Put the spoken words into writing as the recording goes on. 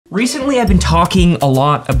Recently, I've been talking a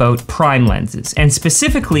lot about prime lenses, and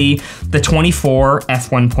specifically the 24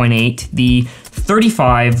 f1.8, the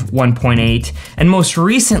 35 1.8, and most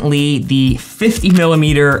recently the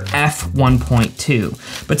 50mm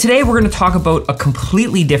f1.2. But today we're going to talk about a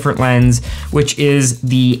completely different lens, which is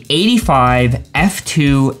the 85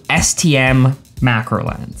 f2 STM macro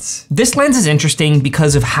lens. This lens is interesting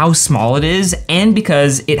because of how small it is and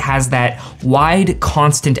because it has that wide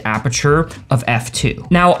constant aperture of f2.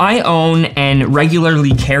 Now, I own and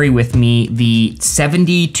regularly carry with me the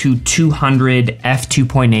 70-200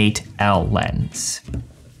 f2.8 L lens.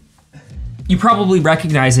 You probably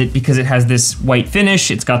recognize it because it has this white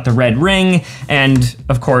finish, it's got the red ring, and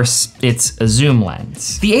of course, it's a zoom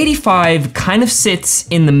lens. The 85 kind of sits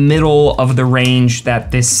in the middle of the range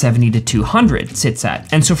that this 70-200 sits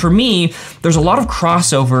at. And so for me, there's a lot of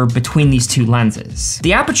crossover between these two lenses.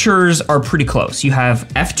 The apertures are pretty close. You have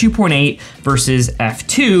f2.8 versus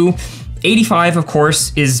f2. 85, of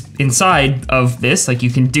course, is inside of this. Like, you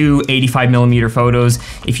can do 85mm photos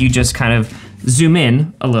if you just kind of zoom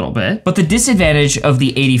in a little bit. But the disadvantage of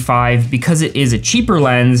the 85, because it is a cheaper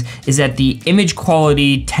lens, is that the image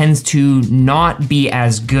quality tends to not be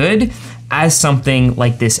as good as something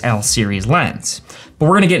like this L series lens. But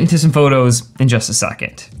we're gonna get into some photos in just a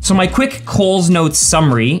second. So my quick Coles Notes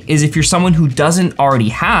summary is, if you're someone who doesn't already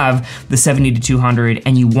have the 70-200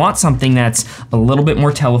 and you want something that's a little bit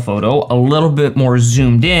more telephoto, a little bit more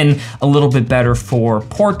zoomed in, a little bit better for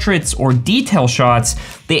portraits or detail shots,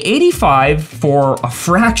 the 85, for a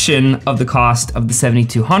fraction of the cost of the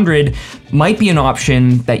 70-200, might be an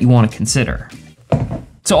option that you wanna consider.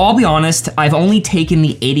 So I'll be honest, I've only taken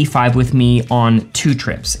the 85 with me on 2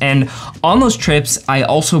 trips. And on those trips, I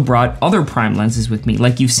also brought other prime lenses with me,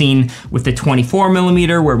 like you've seen with the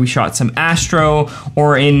 24mm where we shot some astro,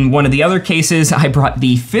 or in one of the other cases, I brought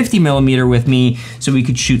the 50mm with me so we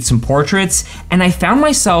could shoot some portraits. And I found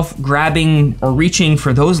myself grabbing or reaching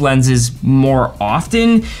for those lenses more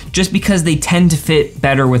often, just because they tend to fit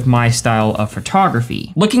better with my style of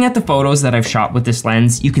photography. Looking at the photos that I've shot with this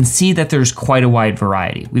lens, you can see that there's quite a wide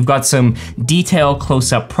variety. We've got some detail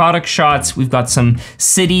close-up product shots, we've got some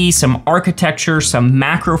city, some architecture, some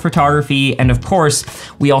macro photography, and of course,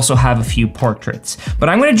 we also have a few portraits. But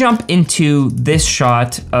I'm gonna jump into this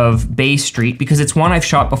shot of Bay Street because it's one I've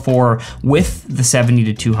shot before with the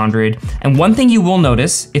 70-200. And one thing you will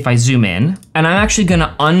notice if I zoom in, and I'm actually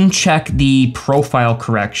gonna uncheck the profile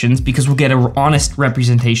corrections because we'll get an honest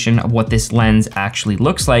representation of what this lens actually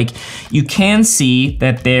looks like. You can see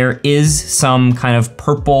that there is some kind of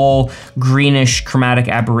purple, greenish chromatic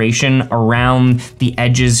aberration around the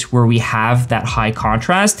edges where we have that high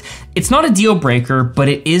contrast. It's not a deal breaker, but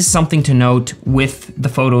it is something to note with the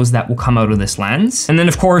photos that will come out of this lens. And then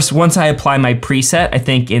of course, once I apply my preset, I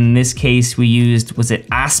think in this case we used, was it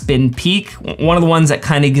Aspen Peak? One of the ones that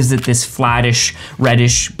kind of gives it this flattish,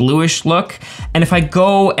 reddish, bluish look. And if I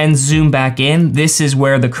go and zoom back in, this is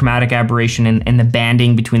where the chromatic aberration and the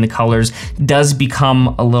banding between the colors does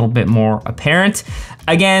become a little bit more apparent.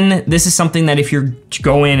 Again, this is something that if you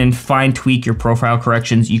go in and fine tweak your profile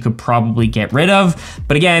corrections, you could probably get rid of.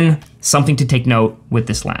 But again, something to take note with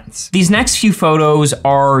this lens. These next few photos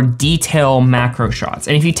are detail macro shots.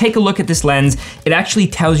 And if you take a look at this lens, it actually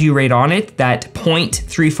tells you right on it that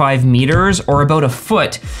 0.35 meters, or about a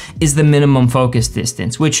foot, is the minimum focus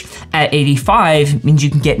distance, which at 85 means you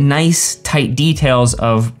can get nice tight details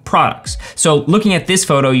of products. So looking at this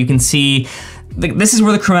photo, you can see this is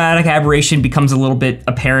where the chromatic aberration becomes a little bit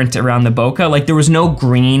apparent around the bokeh. Like, there was no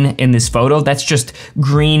green in this photo. That's just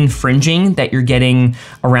green fringing that you're getting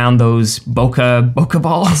around those bokeh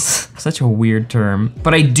balls. Such a weird term.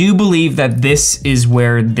 But I do believe that this is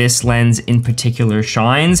where this lens in particular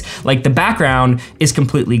shines. Like, the background is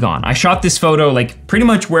completely gone. I shot this photo like pretty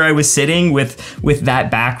much where I was sitting with that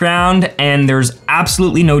background, and there's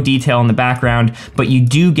absolutely no detail in the background, but you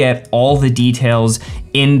do get all the details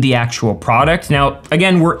in the actual product. Now,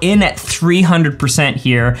 again, we're in at 300%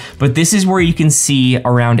 here, but this is where you can see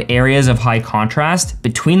around areas of high contrast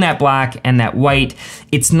between that black and that white.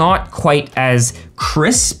 It's not quite as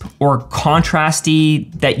crisp or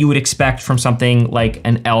contrasty that you would expect from something like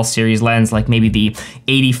an L series lens, like maybe the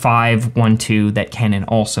 85 1.2 that Canon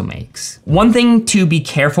also makes. One thing to be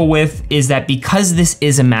careful with is that because this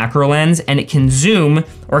is a macro lens and it can zoom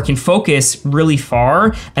or it can focus really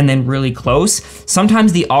far and then really close,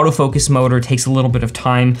 sometimes the autofocus motor takes a little bit of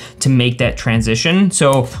time to make that transition.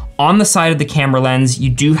 So On the side of the camera lens,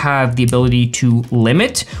 you do have the ability to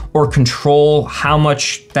limit or control how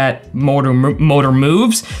much that motor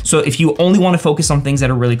moves. So if you only want to focus on things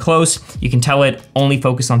that are really close, you can tell it only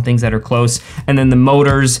focus on things that are close, and then the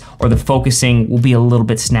motors or the focusing will be a little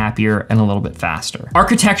bit snappier and a little bit faster.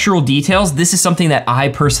 Architectural details, this is something that I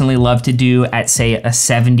personally love to do at say a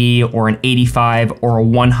 70 or an 85 or a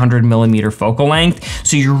 100 millimeter focal length.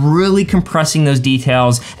 So you're really compressing those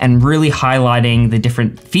details and really highlighting the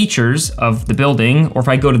different features of the building. Or if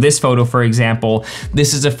I go to this photo, for example,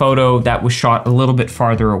 this is a photo that was shot a little bit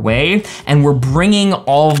farther away, and we're bringing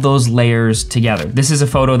all of those layers together. This is a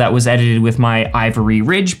photo that was edited with my Ivory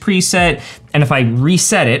Ridge preset, and if I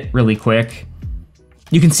reset it really quick,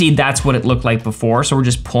 you can see that's what it looked like before. So we're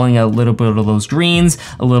just pulling a little bit of those greens,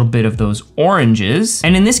 a little bit of those oranges.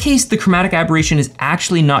 And in this case, the chromatic aberration is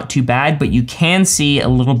actually not too bad, but you can see a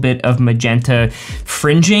little bit of magenta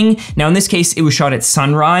fringing. Now in this case, it was shot at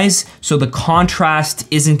sunrise, so the contrast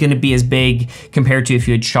isn't gonna be as big compared to if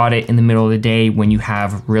you had shot it in the middle of the day when you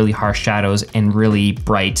have really harsh shadows and really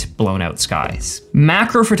bright blown out skies.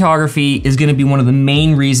 Macro photography is gonna be one of the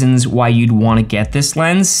main reasons why you'd wanna get this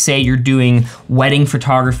lens. Say you're doing wedding photography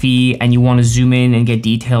and you want to zoom in and get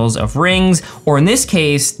details of rings, or in this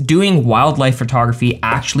case, doing wildlife photography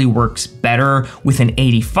actually works better with an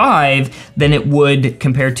 85 than it would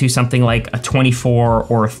compared to something like a 24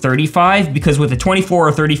 or a 35, because with a 24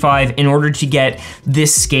 or 35, in order to get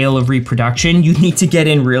this scale of reproduction, you need to get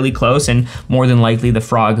in really close, and more than likely the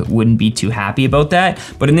frog wouldn't be too happy about that.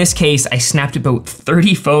 But in this case, I snapped about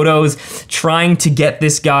 30 photos trying to get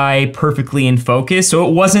this guy perfectly in focus. So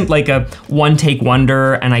it wasn't like a one take wonder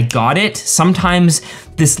and I got it. Sometimes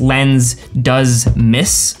this lens does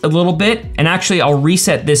miss a little bit. And actually I'll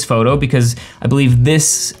reset this photo because I believe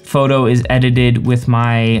this photo is edited with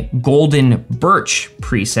my golden birch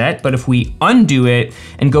preset. But if we undo it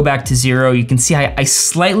and go back to 0, you can see I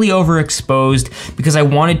slightly overexposed because I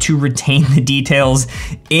wanted to retain the details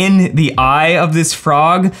in the eye of this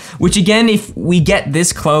frog, which again, if we get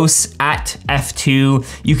this close at F2,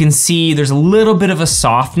 you can see there's a little bit of a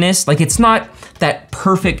softness. Like it's not that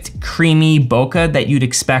perfect creamy bokeh that you'd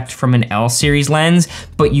expect from an L series lens,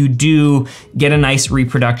 but you do get a nice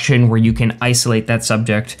reproduction where you can isolate that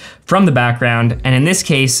subject from the background. And in this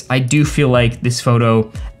case, I do feel like this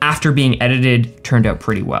photo, after being edited, turned out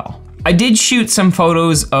pretty well. I did shoot some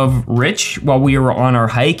photos of Rich while we were on our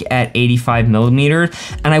hike at 85 millimeter,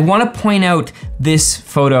 and I want to point out this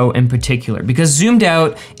photo in particular because zoomed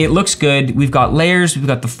out, it looks good. We've got layers, we've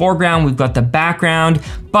got the foreground, we've got the background,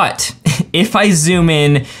 but if I zoom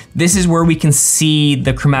in, this is where we can see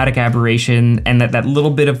the chromatic aberration and that little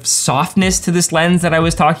bit of softness to this lens that I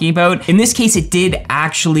was talking about. In this case, it did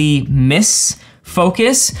actually miss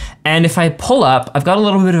focus, and if I pull up, I've got a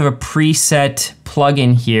little bit of a preset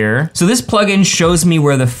plugin here. So this plugin shows me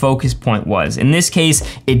where the focus point was. In this case,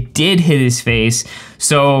 it did hit his face.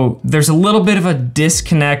 So there's a little bit of a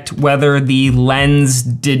disconnect whether the lens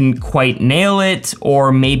didn't quite nail it,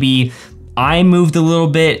 or maybe I moved a little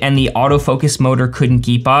bit and the autofocus motor couldn't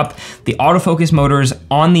keep up. The autofocus motors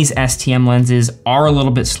on these STM lenses are a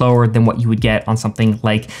little bit slower than what you would get on something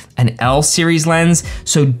like an L series lens.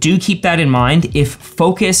 So do keep that in mind. If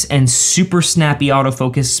focus and super snappy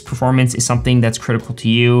autofocus performance is something that's critical to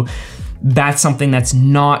you, that's something that's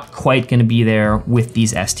not quite gonna be there with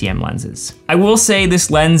these STM lenses. I will say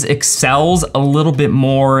this lens excels a little bit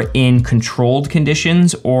more in controlled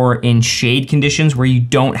conditions or in shade conditions where you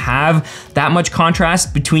don't have that much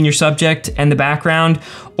contrast between your subject and the background,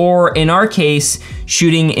 or in our case,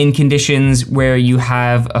 shooting in conditions where you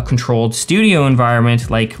have a controlled studio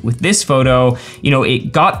environment, like with this photo, you know,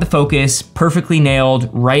 it got the focus perfectly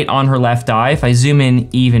nailed right on her left eye. If I zoom in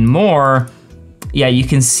even more, yeah, you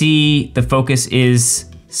can see the focus is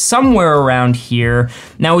somewhere around here.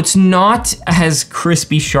 Now it's not as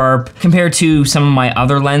crispy sharp compared to some of my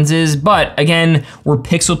other lenses, but again, we're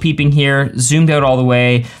pixel peeping here, zoomed out all the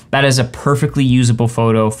way. That is a perfectly usable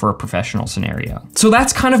photo for a professional scenario. So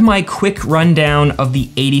that's kind of my quick rundown of the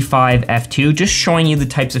 85 f2, just showing you the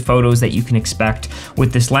types of photos that you can expect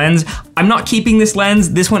with this lens. I'm not keeping this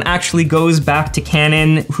lens. This one actually goes back to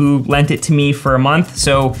Canon, who lent it to me for a month.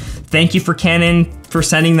 So thank you for Canon for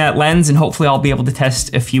sending that lens, and hopefully I'll be able to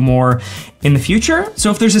test a few more in the future. So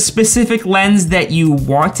if there's a specific lens that you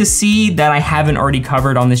want to see that I haven't already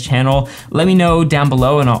covered on this channel, let me know down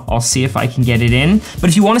below and I'll see if I can get it in. But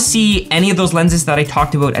if you want to see any of those lenses that I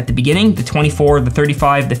talked about at the beginning, the 24, the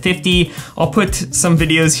 35, the 50, I'll put some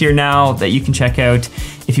videos here now that you can check out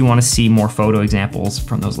if you want to see more photo examples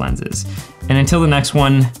from those lenses. And until the next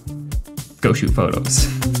one, go shoot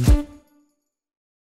photos.